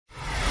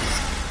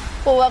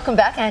Well, welcome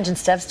back. Ange and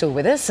Stav still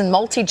with us, and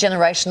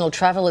multi-generational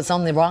travel is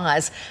on the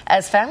rise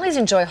as families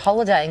enjoy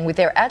holidaying with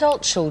their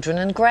adult children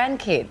and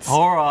grandkids.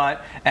 All right.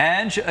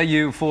 Ange, are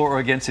you for or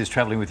against this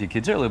travelling with your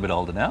kids? They're a little bit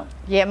older now.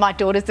 Yeah, my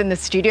daughter's in the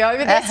studio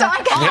over there, so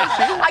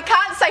I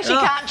can't say she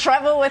can't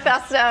travel with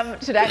us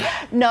today.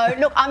 No,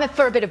 look, I'm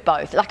for a bit of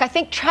both. Like, I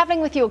think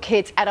travelling with your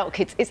kids, adult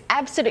kids, is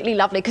absolutely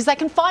lovely because they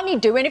can finally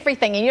do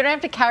everything and you don't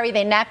have to carry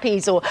their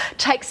nappies or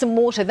take some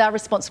water. They're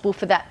responsible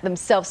for that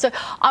themselves. So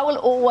I will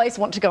always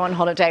want to go on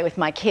holiday with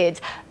my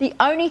kids. The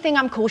only thing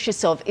I'm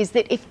cautious of is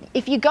that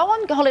if you go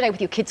on holiday with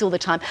your kids all the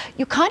time,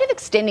 you're kind of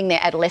extending their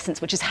adolescence,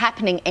 which is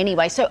happening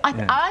anyway. So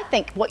I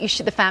think what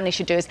the family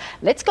should do is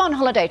let's go on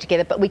holiday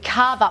together, but we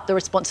carve up the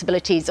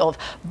responsibilities of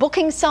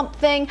booking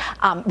something,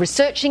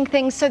 researching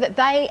things so that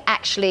they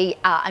actually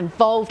are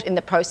involved in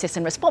the process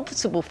and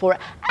responsible for it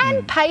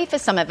and pay for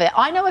some of it.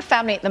 I know a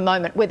family at the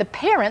moment where the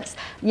parents,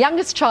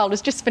 youngest child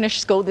has just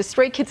finished school, there's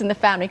 3 kids in the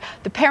family,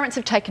 the parents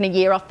have taken a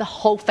year off, the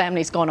whole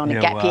family's gone on a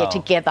gap year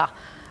together.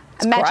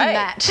 Imagine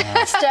that.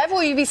 Stav,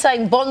 will you be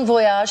saying bon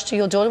voyage to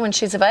your daughter when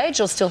she's of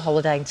age or still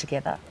holidaying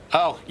together?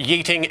 Oh,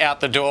 yeeting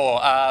out the door.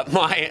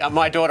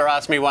 My daughter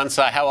asked me once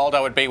how old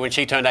I would be when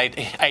she turned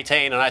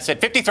 18, and I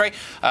said 53.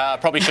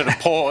 Probably should have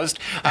paused.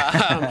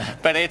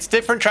 But it's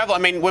different travel. I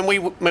mean, when me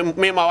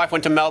and my wife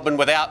went to Melbourne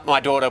without my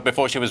daughter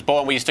before she was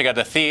born, we used to go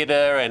to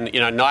theatre and,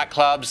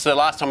 nightclubs. The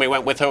last time we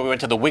went with her, we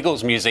went to the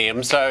Wiggles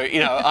Museum. So,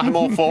 I'm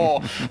all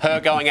for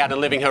her going out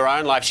and living her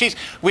own life.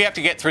 We have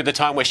to get through the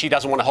time where she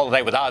doesn't want to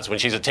holiday with us when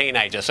she's a teenager.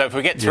 So if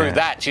we get through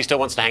that, she still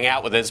wants to hang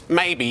out with us,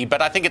 maybe.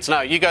 But I think it's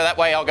no. You go that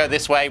way, I'll go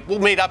this way. We'll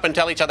meet up and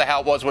tell each other how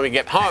it was when we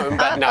get home,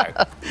 but no.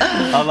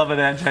 I love it,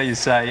 Ange, how you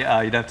say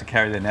you don't have to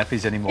carry their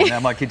nappies anymore.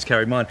 Now my kids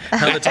carry mine.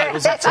 Now the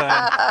tables have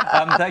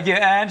turned. Thank you,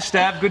 Ange,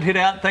 Stav, good hit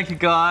out. Thank you,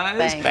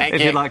 guys. Thank you.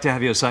 If you'd like to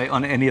have your say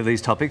on any of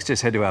these topics,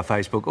 just head to our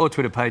Facebook or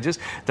Twitter pages.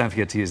 Don't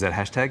forget to use that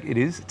hashtag. It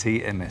is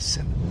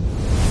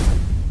TMS7.